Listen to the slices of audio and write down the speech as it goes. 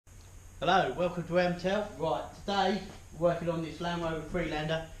Hello, welcome to M-Tel. Right, today, working on this Land Rover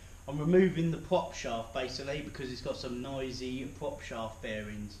Freelander, I'm removing the prop shaft basically because it's got some noisy prop shaft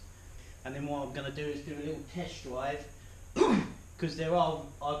bearings. And then what I'm going to do is do a little test drive because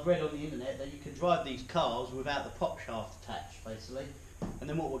I've read on the internet that you can drive these cars without the prop shaft attached basically. And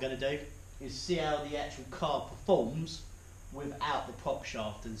then what we're going to do is see how the actual car performs without the prop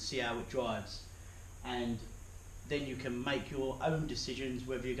shaft and see how it drives. And then you can make your own decisions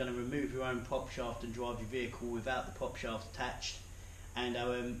whether you're going to remove your own prop shaft and drive your vehicle without the prop shaft attached. And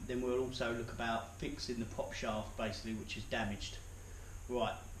then we'll also look about fixing the prop shaft basically, which is damaged.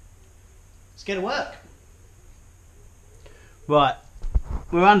 Right, let's get to work. Right,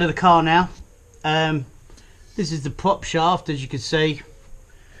 we're under the car now. This is the prop shaft, as you can see.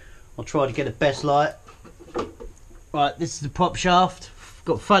 I'll try to get the best light. Right, this is the prop shaft.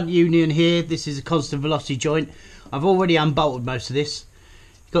 Got front union here. This is a constant velocity joint. I've already unbolted most of this.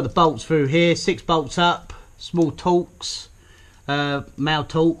 Got the bolts through here, 6 bolts up, small Torx, male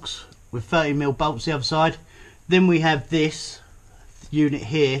Torx with 30mm bolts the other side. Then we have this unit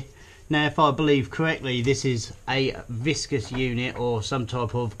here. Now, if I believe correctly, this is a viscous unit or some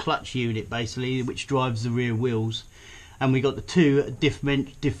type of clutch unit basically, which drives the rear wheels. And we got the 2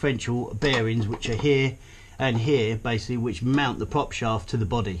 differential bearings, which are here and here basically, which mount the prop shaft to the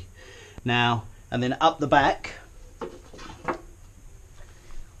body. Now, and then up the back,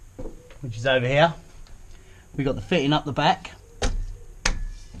 which is over here, we got the fitting up the back,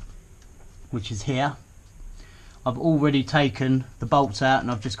 which is here. I've already taken the bolts out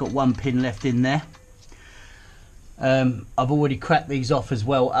and I've just got 1 pin left in there. I've already cracked these off as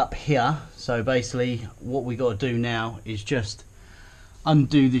well up here. So basically what we got to do now is just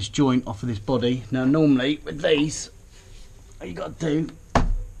undo this joint off of this body. Now normally with these, all you got to do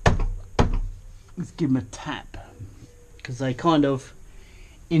is give them a tap, because they kind of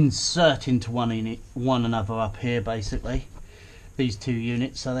insert into one another up here basically, these 2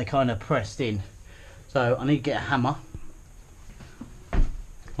 units, so they kind of pressed in. So I need to get a hammer.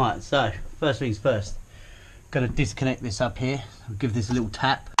 Right, so first things first, going to disconnect this up here. I'll give this a little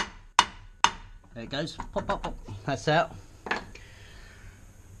tap. There it goes, pop pop pop, that's out.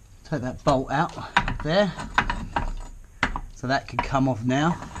 Take that bolt out there, so that can come off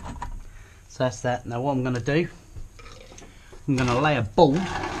now. So that's that. Now what I'm going to do, I'm going to lay a ball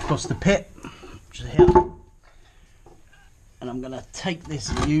across the pit, which is here, and I'm going to take this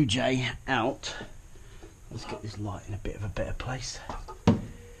UJ out. Let's get this light in a bit of a better place.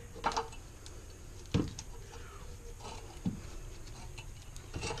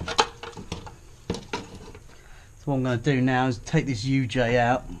 So what I'm going to do now is take this UJ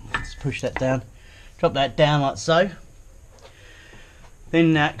out. Let's push that down, drop that down like so.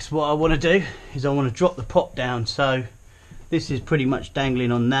 Then next what I want to do is I want to drop the prop down, so this is pretty much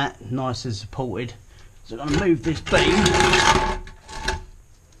dangling on that, nice and supported. So I'm going to move this beam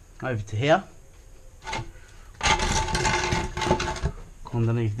over to here,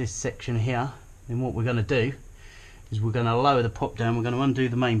 underneath this section here. Then what we're going to do is we're going to lower the prop down. We're going to undo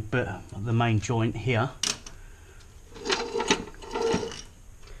the main bit, the main joint here.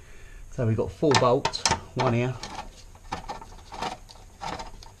 So we've got 4 bolts, 1 here.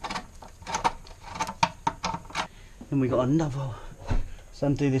 Then we got another, let's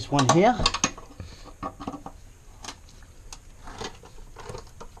undo this one here.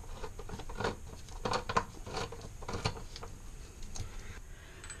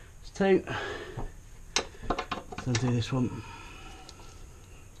 It's 2. Let's undo this one.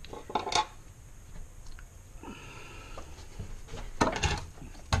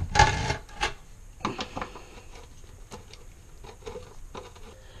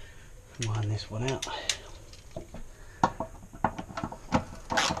 Line this one out.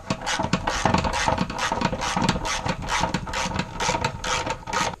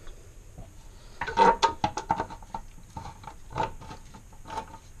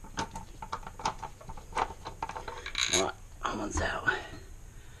 Right, that one's out.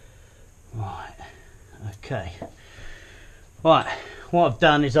 Right, okay. Right, what I've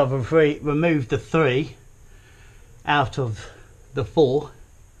done is I've removed the 3 out of the 4.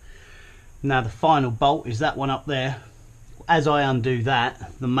 Now the final bolt is that one up there. As I undo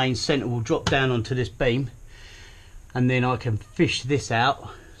that, the main centre will drop down onto this beam, and then I can fish this out.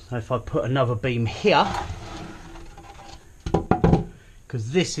 So if I put another beam here,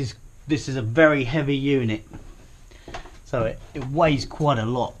 because this is a very heavy unit, so it weighs quite a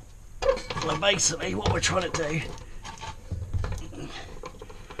lot. So basically what we're trying to do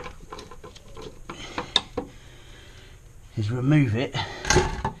is remove it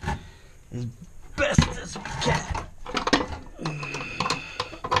as best as we can.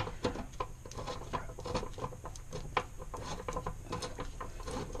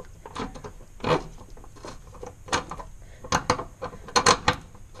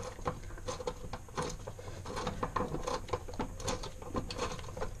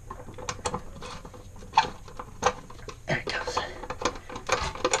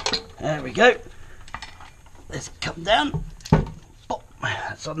 There we go. Let's come down. Oh,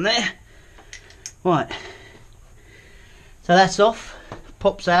 that's on there. Right. So that's off.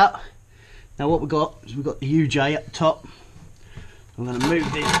 Pops out. Now what we've got is we've got the UJ up the top. I'm going to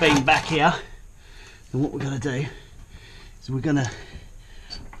move this beam back here. And what we're going to do is we're going to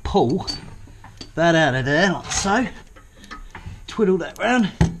pull that out of there like so. Twiddle that round.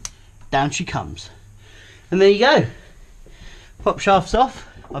 Down she comes. And there you go. Prop shaft's off.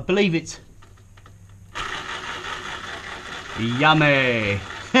 I believe it's yummy.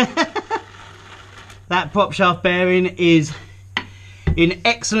 That prop shaft bearing is in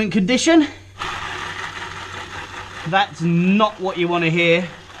excellent condition. That's not what you want to hear,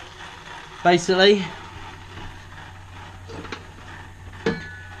 basically.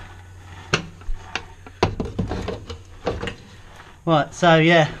 Right, so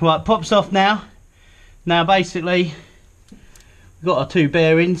yeah, right, pop's off now. Now basically, we've got our two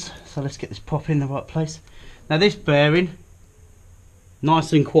bearings, so let's get this prop in the right place. Now this bearing,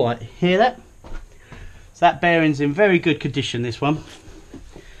 nice and quiet, hear that? So that bearing's in very good condition, this one.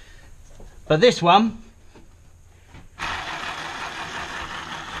 But this one,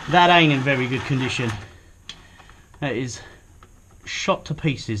 that ain't in very good condition. That is shot to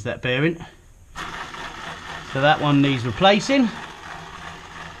pieces, that bearing. So that one needs replacing.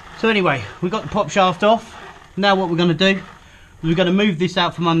 So anyway, we've got the prop shaft off. Now what we're going to do is we're going to move this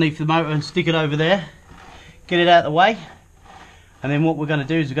out from underneath the motor and stick it over there. Get it out of the way. And then what we're going to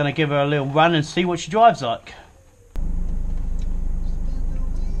do is we're going to give her a little run and see what she drives like.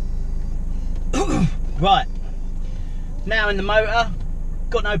 Right. Now in the motor,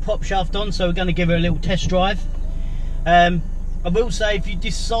 got no prop shaft on, so we're going to give her a little test drive. I will say, if you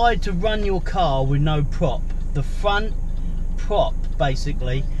decide to run your car with no prop, the front prop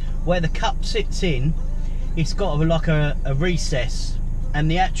basically, where the cup sits in, it's got like a recess, and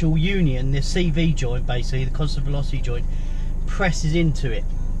the actual union, the CV joint basically, the constant velocity joint, presses into it.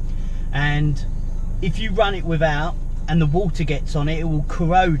 And if you run it without and the water gets on it, it will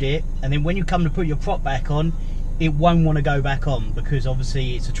corrode it, and then when you come to put your prop back on, it won't want to go back on, because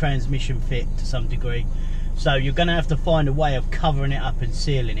obviously it's a transmission fit to some degree. So you're going to have to find a way of covering it up and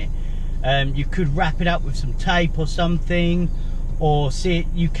sealing it. You could wrap it up with some tape or something, or see it,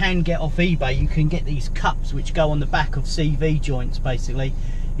 you can get off eBay, you can get these cups which go on the back of CV joints basically.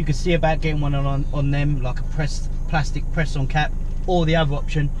 You can see about getting one on them, like a plastic press-on cap, or the other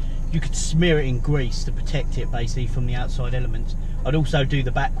option, you could smear it in grease to protect it basically from the outside elements. I'd also do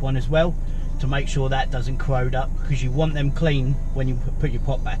the back one as well to make sure that doesn't corrode up, because you want them clean when you put your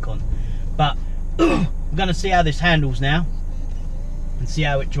prop back on. But we're going to see how this handles now and see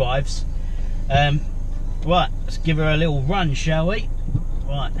how it drives. Right, let's give her a little run, shall we?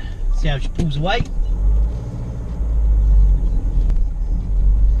 Right, see how she pulls away.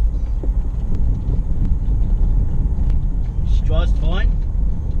 She drives fine.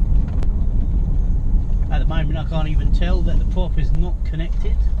 At the moment I can't even tell that the prop is not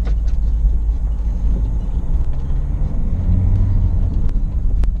connected.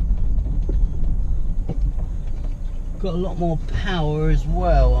 Got a lot more power as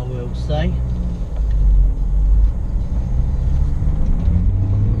well, I will say.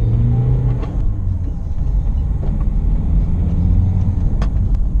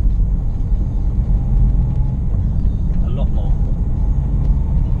 A lot more.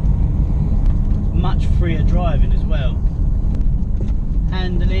 Much freer driving as well.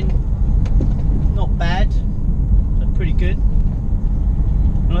 Handling, not bad, but pretty good.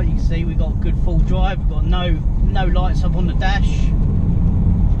 And like you can see, we've got good full drive. We've got no lights up on the dash.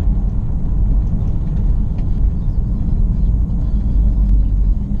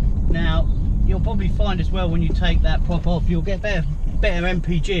 Now you'll probably find as well, when you take that prop off, you'll get better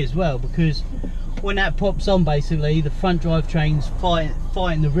MPG as well, because when that prop's on basically, the front drivetrain's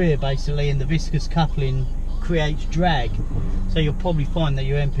fighting the rear basically, and the viscous coupling creates drag, so you'll probably find that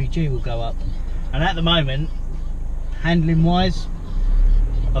your MPG will go up. And at the moment, handling wise,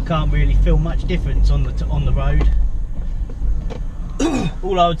 I can't really feel much difference on the road.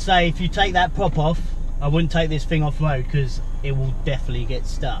 All I would say, if you take that prop off, I wouldn't take this thing off road, because it will definitely get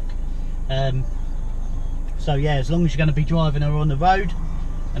stuck. So yeah, as long as you're going to be driving her on the road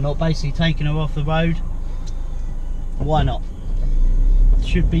and not basically taking her off the road, why not?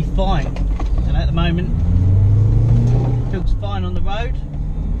 Should be fine. And at the moment, feels fine on the road.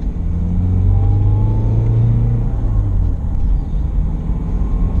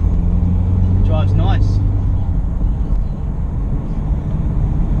 Drives nice.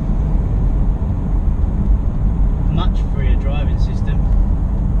 Much freer driving system.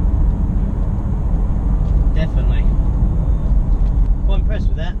 Definitely. Quite impressed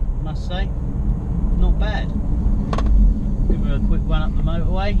with that, I must say.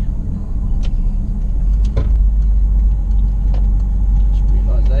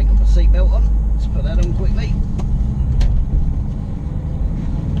 seatbelt on. Let's put that on quickly.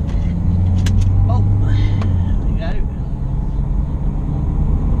 Oh, there we go.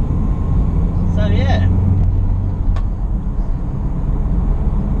 So yeah,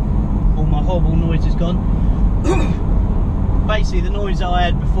 all my horrible noise is gone. Basically the noise that I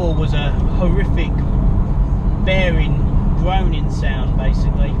had before was a horrific bearing groaning sound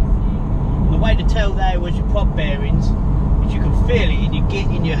basically. And the way to tell there was your prop bearings is you can feel it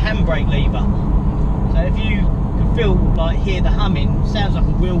in your handbrake lever. So if you can feel like hear the humming, sounds like a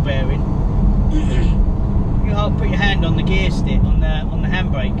wheel bearing. You put your hand on the gear stick on the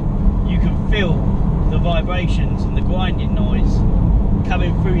handbrake, you can feel the vibrations and the grinding noise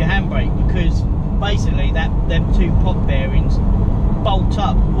coming through your handbrake, because basically them two prop bearings bolt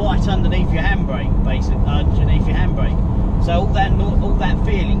up right underneath your handbrake, so all that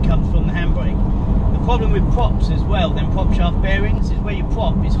feeling comes from the handbrake. The problem with props as well, them prop shaft bearings, is where your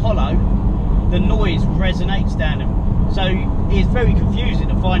prop is hollow, the noise resonates down them. So it's very confusing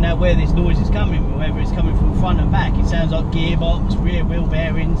to find out where this noise is coming, whether it's coming from front and back. It sounds like gearbox, rear wheel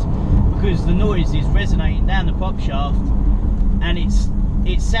bearings, because the noise is resonating down the prop shaft, and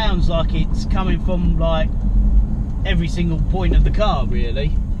it sounds like it's coming from like every single point of the car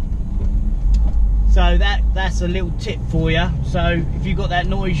really. So that's a little tip for you. So if you've got that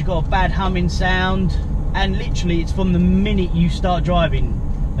noise, you've got a bad humming sound, and literally it's from the minute you start driving,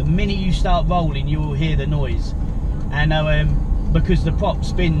 the minute you start rolling, you will hear the noise. And because the prop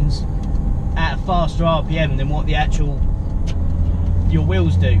spins at a faster RPM than what your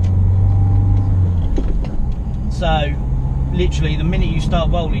wheels do. So literally the minute you start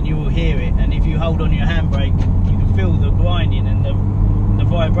rolling, you will hear it, and if you hold on your handbrake, you can feel the grinding and the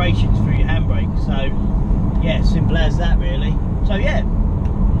vibrations through your handbrake. So yeah, simple as that really. So yeah,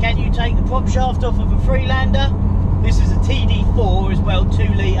 can you take the prop shaft off of a Freelander? This is a TD4 as well, 2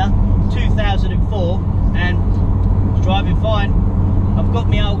 litre, 2004, and it's driving fine. I've got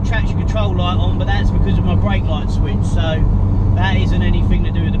my old traction control light on, but that's because of my brake light switch, so that isn't anything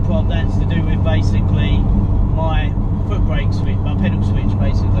to do with the prop. That's to do with basically my foot brake switch, my pedal switch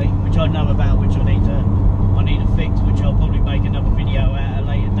basically, which I know about, which I need to fix, which I'll probably make another video at a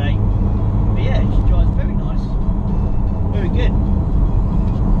later date. But yeah, she drives very nice, very good.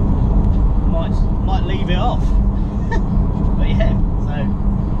 Might leave it off. But yeah, so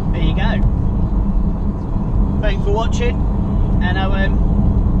there you go. Thanks for watching, and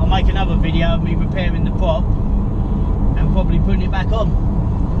I'll make another video of me repairing the prop and probably putting it back on.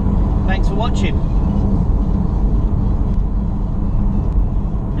 Thanks for watching.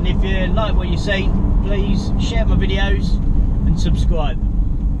 And if you like what you see, please share my videos and subscribe.